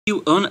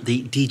You own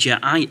the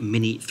DJI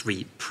Mini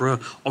 3 Pro,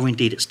 or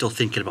indeed still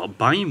thinking about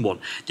buying one,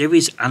 there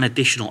is an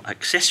additional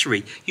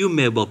accessory you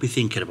may well be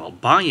thinking about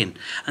buying,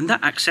 and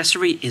that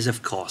accessory is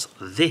of course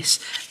this.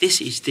 This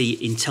is the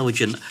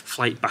Intelligent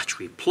Flight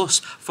Battery Plus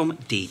from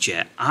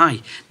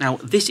DJI. Now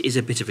this is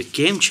a bit of a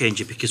game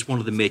changer because one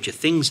of the major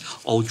things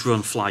all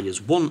drone flyers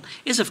want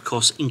is of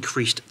course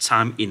increased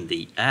time in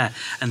the air,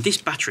 and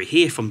this battery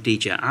here from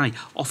DJI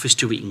offers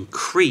to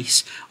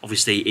increase,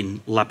 obviously in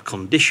lab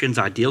conditions,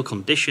 ideal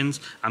conditions,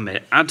 I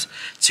may add,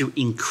 to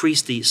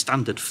increase the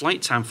standard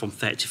flight time from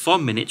 34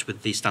 minutes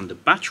with the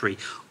standard battery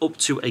up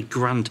to a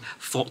grand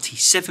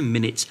 47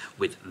 minutes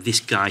with this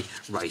guy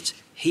right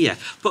here.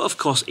 But of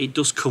course it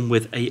does come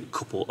with a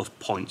couple of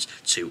points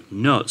to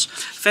note.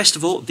 First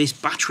of all, this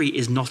battery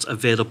is not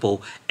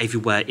available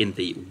everywhere in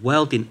the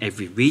world, in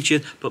every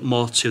region, but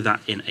more to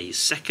that in a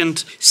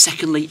second.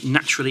 Secondly,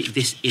 naturally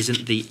this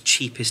isn't the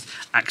cheapest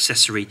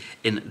accessory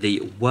in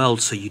the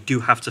world, so you do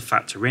have to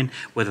factor in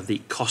whether the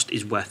cost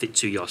is worth it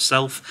to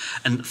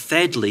yourself. And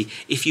thirdly,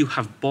 if you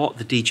have bought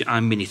the DJI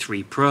Mini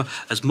 3 Pro,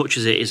 as much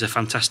as it is a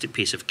fantastic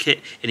piece of kit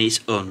in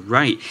its own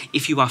right,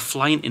 if you are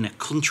flying in a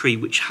country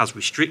which has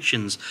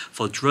restrictions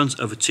for drones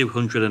over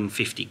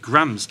 250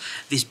 grams,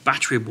 this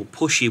battery will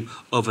push you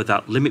over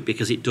that limit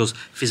because it does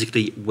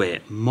physically weigh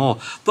more.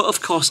 But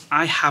of course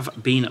I have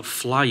been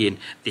flying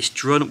this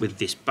drone with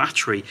this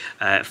battery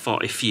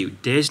for a few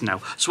days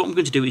now, so what I'm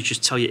going to do is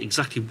just tell you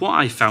exactly what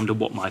I found and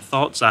what my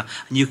thoughts are,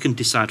 and you can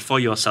decide for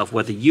yourself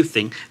whether you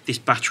think this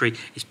battery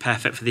is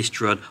perfect for this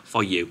drone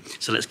for you.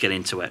 So let's get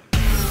into it.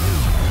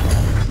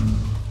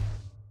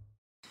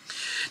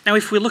 Now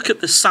if we look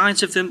at the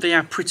sides of them, they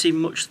are pretty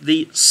much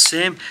the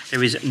same.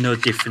 There is no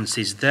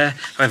differences there.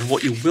 However,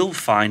 what you will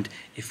find,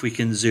 if we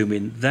can zoom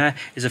in there,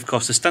 is of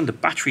course the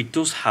standard battery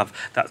does have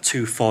that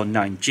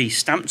 249G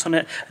stamped on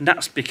it, and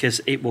that's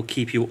because it will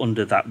keep you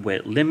under that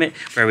weight limit,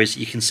 whereas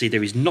you can see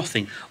there is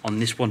nothing on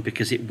this one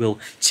because it will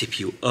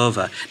tip you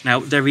over. Now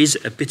there is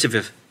a bit of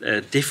a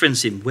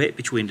difference in weight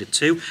between the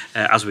two,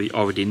 as we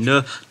already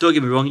know. Don't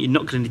get me wrong, you're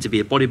not going to need to be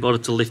a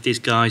bodybuilder to lift these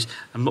guys.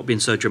 I'm not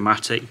being so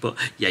dramatic, but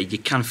yeah, you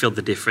can feel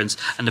the difference.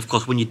 And of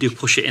course when you do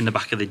push it in the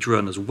back of the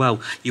drone as well,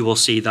 you will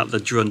see that the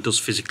drone does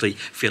physically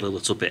feel a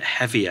little bit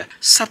heavier.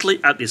 Sadly,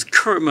 at this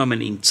current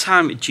moment in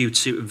time, due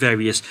to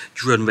various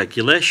drone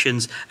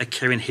regulations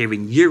occurring here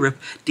in Europe,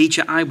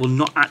 DJI will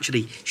not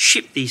actually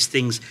ship these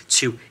things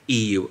to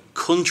EU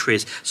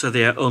countries, so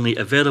they are only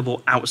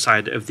available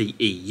outside of the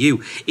EU.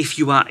 If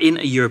you are in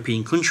a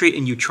European country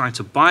and you try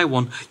to buy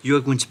one, you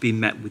are going to be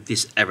met with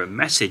this error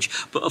message.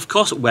 But of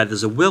course, where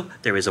there's a will,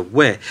 there is a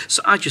way.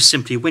 So I just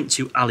simply went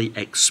to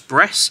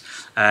AliExpress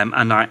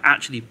and I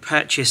actually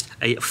purchased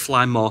a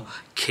Fly More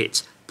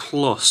Kit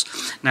Plus.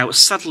 Now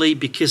sadly,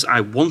 because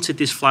I wanted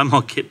this Fly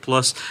More Kit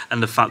Plus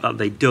and the fact that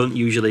they don't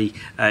usually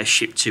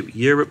ship to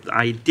Europe,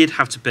 I did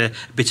have to pay a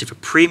bit of a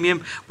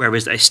premium,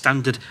 whereas a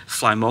standard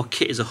Fly More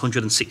kit is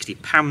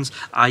 £160.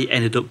 I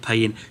ended up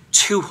paying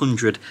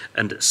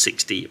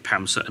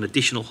 £260, so an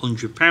additional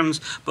 £100,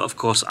 but of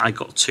course I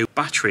got two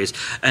batteries.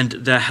 And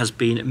there has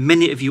been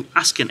many of you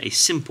asking a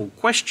simple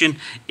question,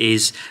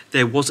 is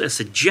there was a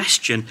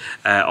suggestion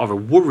or a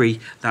worry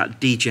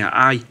that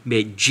DJI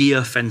may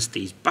geofence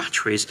these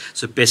batteries,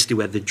 so basically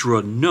where the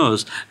drone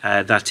knows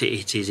that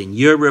it is in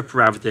Europe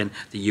rather than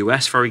the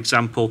US, for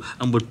example,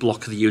 and would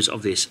block the use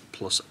of this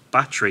Plus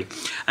battery.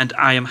 And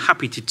I am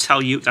happy to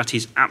tell you that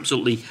is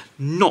absolutely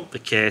not the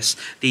case.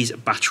 These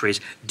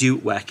batteries do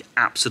work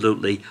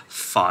absolutely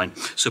fine.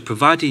 So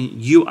providing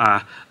you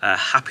are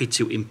happy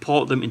to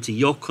import them into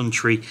your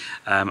country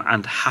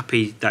and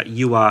happy that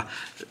you are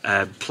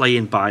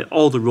playing by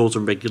all the rules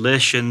and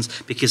regulations,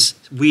 because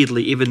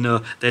weirdly, even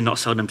though they're not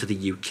selling them to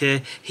the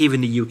UK, here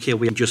in the UK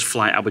we just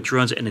fly our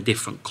drones in a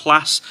different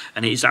class,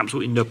 and it is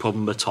absolutely no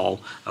problem at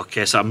all.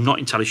 Okay, so I'm not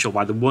entirely sure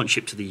why they won't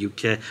ship to the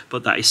UK,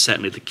 but that is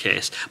certainly the case.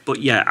 But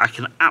yeah, I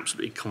can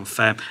absolutely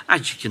confirm,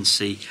 as you can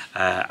see,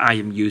 I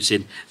am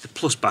using the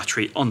Plus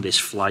battery on this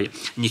flight,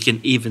 and you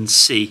can even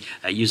see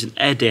using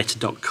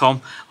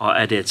airdata.com or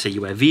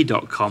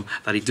airdataUAV.com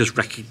that it does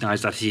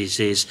recognise that it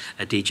is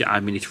a DJI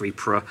Mini 3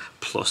 Pro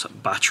Plus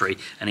battery,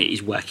 and it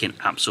is working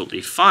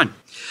absolutely fine.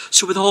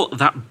 So with all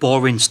that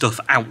boring stuff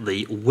out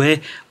the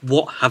way,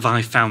 what have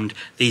I found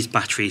these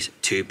batteries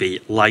to be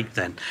like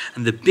then?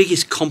 And the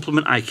biggest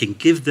compliment I can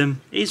give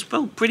them is,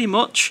 well, pretty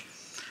much,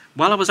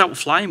 while I was out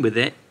flying with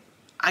it,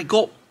 I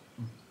got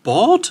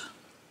bored.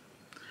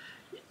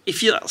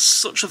 If that's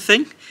such a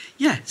thing.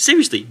 Yeah,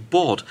 seriously,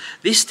 bored.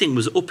 This thing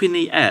was up in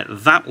the air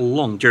that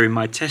long during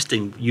my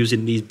testing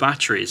using these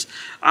batteries.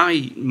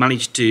 I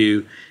managed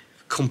to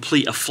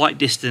complete a flight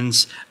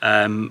distance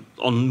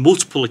on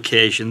multiple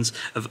occasions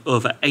of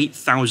over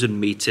 8,000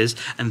 meters,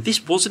 and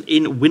this wasn't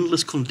in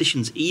windless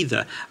conditions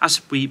either.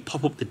 As we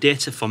pop up the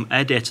data from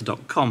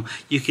airdata.com,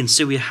 you can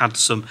see we had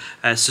some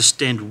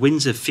sustained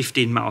winds of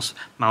 15 miles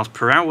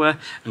per hour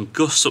and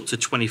gusts up to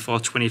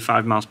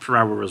 24-25 miles per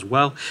hour as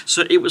well.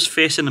 So it was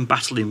facing and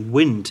battling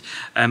wind.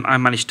 I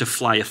managed to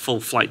fly a full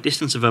flight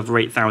distance of over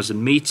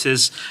 8,000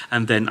 meters,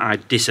 and then I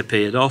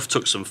disappeared off,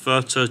 took some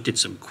photos, did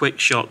some quick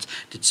shots,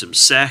 did some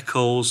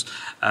circles,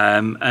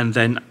 and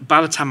then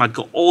by the time I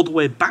got all the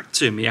way back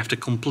to me after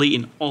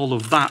completing all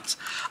of that,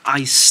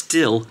 I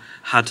still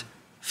had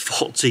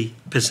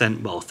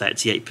 40%, well,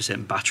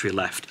 38% battery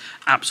left.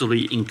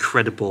 Absolutely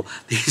incredible.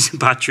 These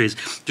batteries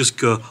just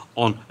go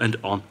on and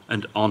on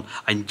and on.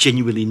 I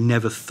genuinely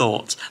never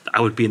thought that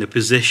I would be in a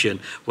position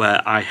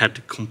where I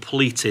had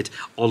completed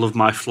all of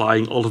my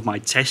flying, all of my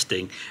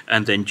testing,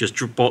 and then just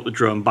brought the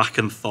drone back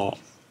and thought,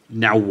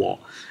 now what?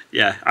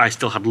 Yeah, I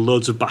still had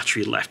loads of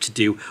battery left to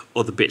do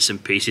other bits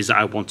and pieces that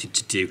I wanted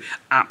to do.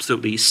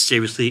 Absolutely,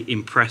 seriously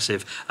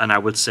impressive, and I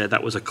would say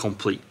that was a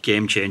complete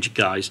game changer,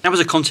 guys. Now, as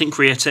a content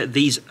creator,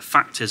 these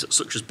factors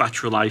such as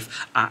battery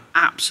life are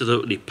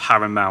absolutely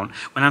paramount.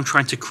 When I'm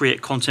trying to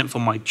create content for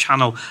my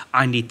channel,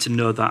 I need to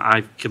know that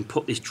I can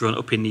put this drone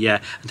up in the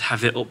air and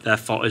have it up there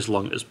for as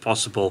long as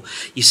possible.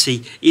 You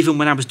see, even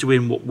when I was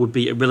doing what would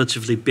be a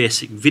relatively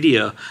basic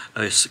video,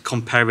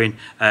 comparing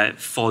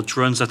 4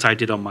 drones that I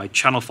did on my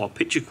channel for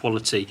picture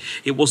quality,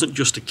 it wasn't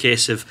just a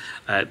case of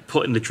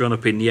putting the drone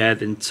up in the air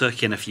then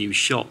taking a few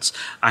shots.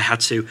 I had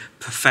to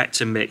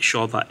perfect and make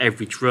sure that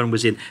every drone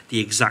was in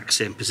the exact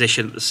same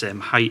position at the same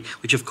height,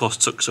 which of course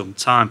took some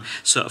time.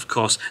 So of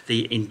course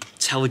the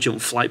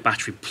Intelligent Flight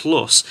Battery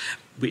Plus,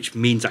 which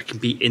means I can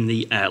be in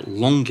the air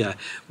longer,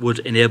 would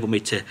enable me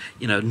to,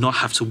 not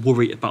have to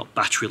worry about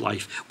battery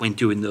life when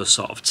doing those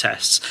sort of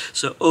tests.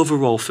 So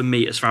overall, for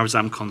me, as far as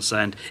I'm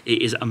concerned,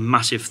 it is a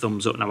massive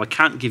thumbs up. Now, I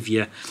can't give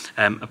you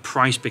a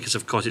price because,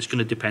 of course, it's going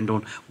to depend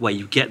on where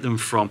you get them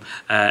from.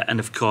 And,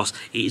 of course,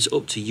 it is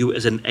up to you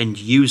as an end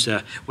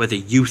user whether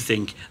you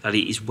think that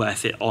it is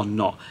worth it or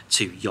not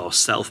to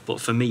yourself. But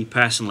for me,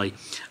 personally,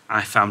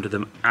 I found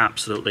them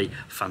absolutely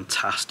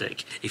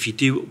fantastic. If you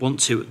do want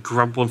to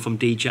grab one from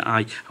DJI,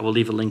 I will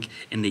leave a link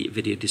in the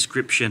video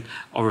description.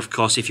 Or of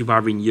course, if you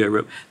are in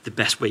Europe, the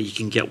best way you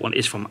can get one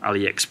is from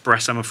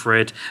AliExpress, I'm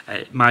afraid.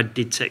 Mine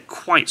did take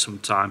quite some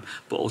time,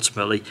 but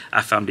ultimately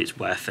I found it's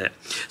worth it.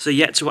 So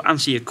yeah, to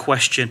answer your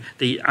question,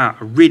 they are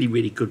a really,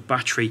 really good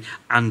battery.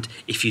 And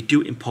if you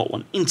do import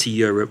one into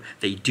Europe,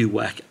 they do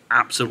work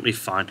absolutely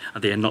fine,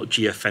 and they are not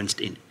geofenced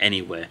in any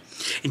way.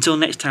 Until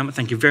next time,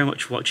 thank you very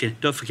much for watching.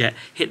 Don't forget,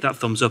 hit that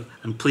thumbs up,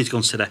 and please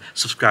consider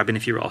subscribing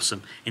if you're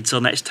awesome.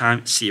 Until next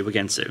time, see you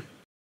again soon.